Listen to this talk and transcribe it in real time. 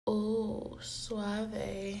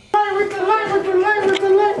Suave.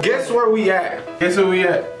 Guess where we at? Guess where we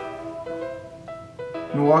at?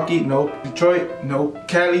 Milwaukee? Nope. Detroit? Nope.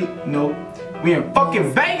 Cali? Nope. We in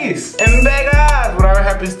fucking Vegas! In Vegas!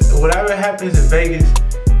 Whatever happens in Vegas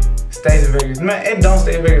stays in Vegas. Man, it don't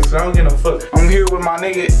stay in Vegas because I don't give no fuck. I'm here with my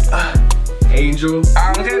nigga Angel.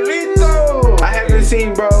 Angelito! I haven't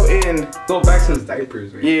seen bro in... Go back since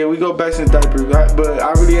diapers, right? Yeah, we go back since diapers. But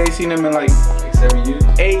I really ain't seen him in like 7 years?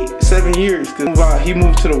 7 years. Cause he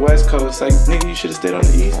moved to the West Coast. Like, nigga, you should've stayed on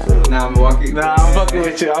the East Coast. Nah, Milwaukee. Nah, I'm fucking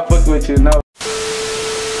with you. I'm fucking with you. No.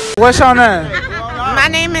 What's your name? My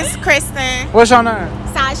name is Kristen. What's your name?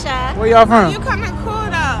 Sasha. Where y'all from? You coming cool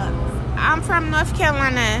though. I'm from North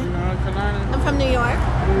Carolina. North Carolina. I'm from New York.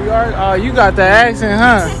 New York? Oh, you got the accent,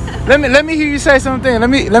 huh? let me hear you say something. Let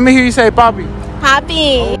me hear you say Poppy.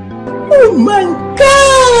 Poppy. Oh my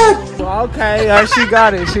God! Okay, she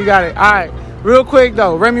got it. She got it. All right, real quick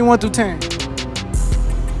though. Rate me 1 through 10.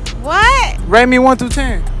 What? Rate me 1 through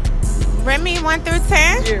 10. Rate me 1 through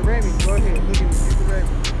 10? Yeah, rate me. Go ahead. Look at me. You can rate me.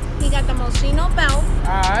 He got the Moschino belt.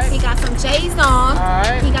 Alright. He got some J's on.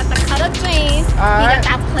 Alright. He got the cut up jeans. Alright. He got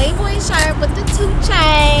that Playboy shirt with the 2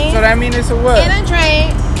 chains. So that means it's a what? And a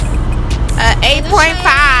drink.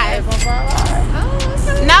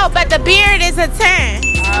 8.5. No, but the beard is a 10.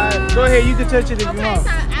 Alright. Go ahead. You can touch it if you want.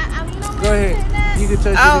 So Go ahead. You can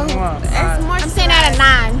touch it if you want. I'm saying at a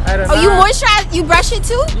 9. At a 9. You moisturize? You brush it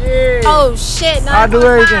too? Yeah. Oh shit! No, I do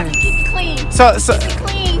everything. Keep it clean. So Keep it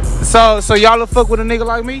clean. So y'all will fuck with a nigga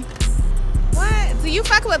like me? What? Do you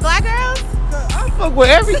fuck with black girls? I fuck with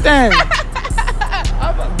everything.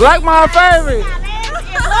 Black my favorite.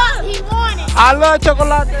 He wanted. I love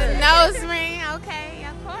chocolate. Nose ring. Okay,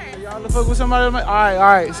 of course. Y'all will fuck with somebody like me? All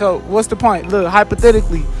right. So what's the point? Look,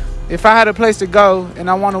 hypothetically, if I had a place to go and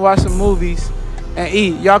I want to watch some movies and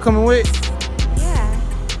eat, y'all coming with? Yeah.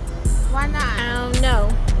 Why not? I don't know.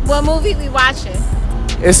 What movie we watching?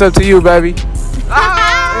 It's up to you, baby. It's up to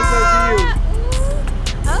you.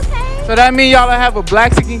 Okay. So that means y'all will have a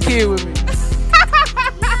black-skin kid with me. That'd be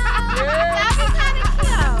kind of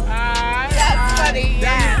cute. That's funny.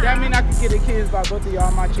 Yeah. That means I can get the kids by both of y'all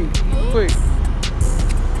on my cheek. Quick.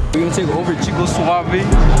 We're gonna take over Chico Suave.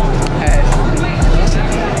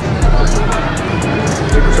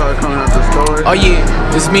 People started coming out the store. Oh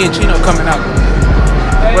yeah, it's me and Chino coming out.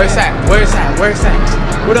 Where's that? Where's that? Where's that?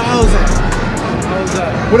 Where the hoes at?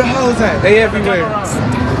 Where the hoes at? They everywhere.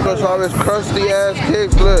 Because all this crusty ass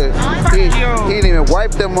kicks, look. He didn't even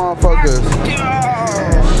wipe them motherfuckers. You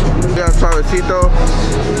got suavecito.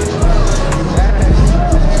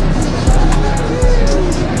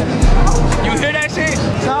 You hear that shit?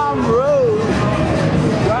 Tom Rose.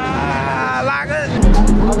 Wow, like it.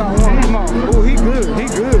 I got one. Come on. Oh, he good. He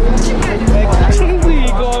good. We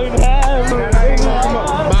going ham.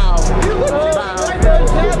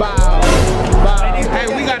 Bow. Hey,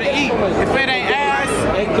 we gotta eat. If it ain't ass,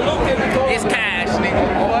 it's cash, nigga.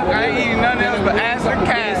 I ain't eating nothing else but ass or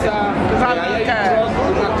cash. Cause I love cash.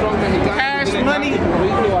 Cash, money,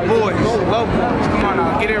 boys, love boys. Come on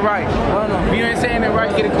now, get it right. If you ain't saying it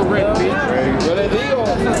right, get it correct, bitch.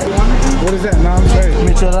 What is that? No, I'm sorry.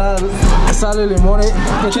 Michelada, sal y limón. It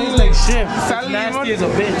tastes like shit. Sal y Nasty as a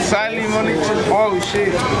bitch. Sal y limón. Oh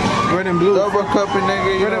shit. Red and blue. Double cupping,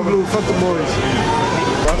 nigga. Red and blue. Fuck the boys.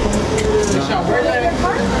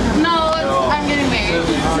 No, I'm getting married.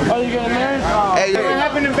 Oh, you getting married? Hey, What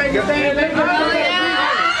happened in Vegas?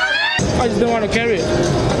 I just didn't want to carry it.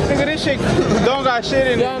 Nigga, this shit don't got shit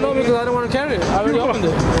in it. Yeah, no, because I didn't want to carry it. I already opened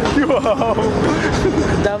it. You a hoe.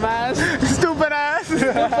 Dumbass. Stupid ass.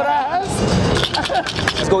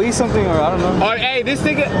 Let's go eat something, or I don't know. Oh, hey, this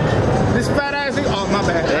nigga, this fat ass nigga. Oh, my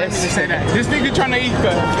bad. I didn't mean to say that. This nigga trying to eat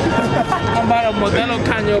cut. I'm about to Modelo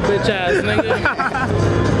Caño, bitch ass, nigga.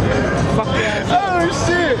 Fuck yeah. Oh,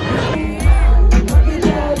 shit.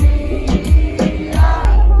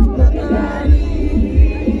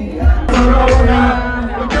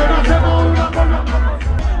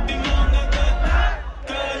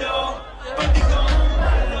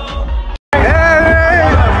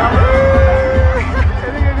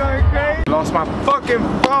 Lost my fucking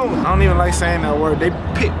phone. I don't even like saying that word. They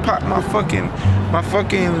pickpocket my fucking,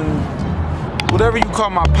 whatever you call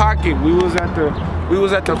my pocket. We was at the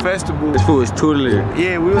festival. This fool is too lit.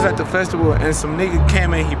 Yeah, we was at the festival and some nigga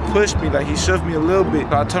came and he pushed me, like he shoved me a little bit.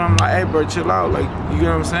 So I told him like, hey bro, chill out, like, you get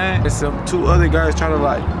what I'm saying? And some 2 other guys trying to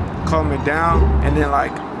like calm me down, and then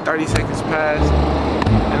like 30 seconds passed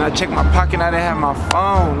and I checked my pocket and I didn't have my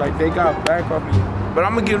phone. Like they got back on me. But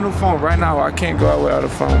I'm gonna get a new phone right now. I can't go out without a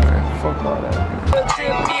phone, man. Fuck all that.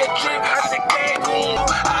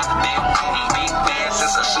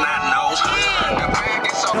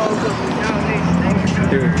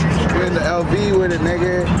 We in the LV with it,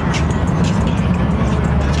 nigga.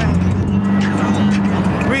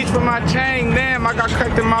 Reach for my chain, damn, I got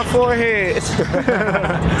cracked in my forehead.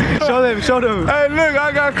 Show them, show them. Hey, look,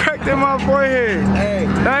 I got cracked in my forehead. Hey,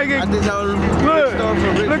 I think I was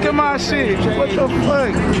look at my shit. What the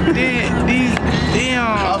fuck? Damn.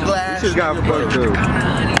 This got fucked up.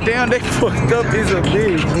 Damn, they fucked up is a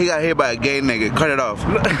bitch. He got hit by a gay nigga. Cut it off.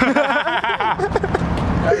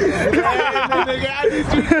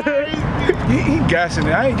 He gassing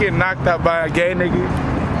it. I ain't getting knocked out by a gay nigga.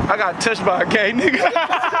 I got touched by a gay nigga.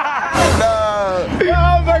 Nah. No,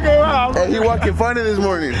 I'm fucking around. Hey, he walking funny this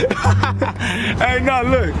morning. Hey, no,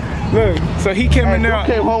 look. So he came in there.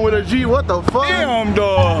 He came home with a G. What the fuck? Damn,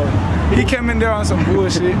 dog. He came in there on some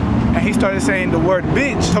bullshit, and he started saying the word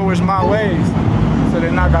bitch towards my ways. So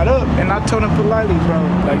then I got up and I told him politely, bro,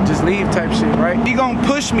 like just leave type shit, right? He gonna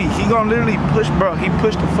push me. He gonna literally push, bro. He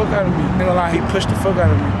pushed the fuck out of me. I'm not gonna lie, he pushed the fuck out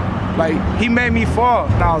of me. Like, he made me fall.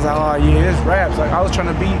 And I was like, oh yeah, it's raps. Like, I was trying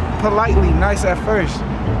to be politely nice at first.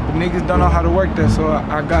 But niggas don't know how to work that. So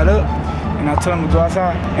I got up and I told him to go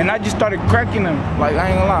outside. And I just started cracking him. Like, I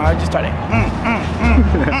ain't gonna lie, I just started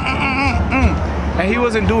And he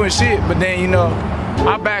wasn't doing shit, but then, you know,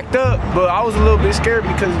 I backed up, but I was a little bit scared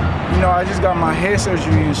because, you know, I just got my head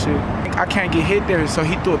surgery and shit. I can't get hit there, so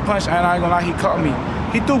he threw a punch, and I ain't gonna lie, he caught me.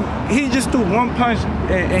 He just threw one punch,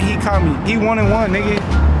 and he caught me. He 1-1, nigga.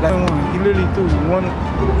 Like, he literally threw one,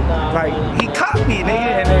 like, he caught me,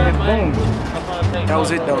 nigga, and then boom. That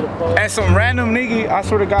was it, though. And some random nigga, I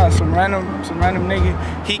swear to God, some random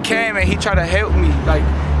nigga, he came and he tried to help me, like,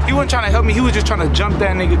 he wasn't trying to help me, he was just trying to jump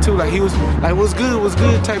that nigga too. Like, he was like, what's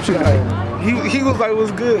good type shit. Like, he was like,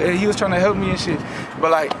 what's good? And he was trying to help me and shit. But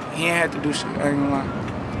like, he ain't had to do shit, I ain't gonna lie.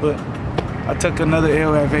 But I took another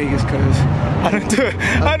L at Vegas cause I done took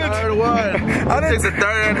the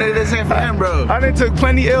third and this ain't for him, bro. I done took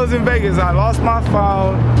plenty L's in Vegas. I lost my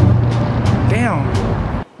file. Damn.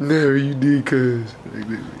 No, you did, cuz.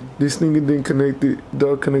 This nigga didn't connect it,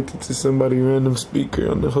 dog connected to somebody random speaker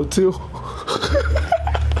on the hotel.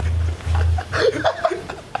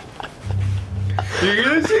 You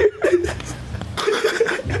get it?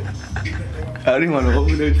 I didn't want to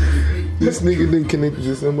open that shit. This nigga didn't connect it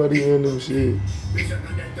to somebody random shit.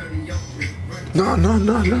 No.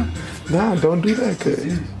 Nah, don't do that,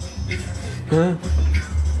 cuz. Huh?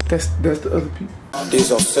 That's the other people. These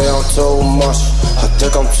don't say I'm too much. I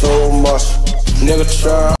think I'm too much. Nigga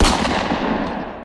try.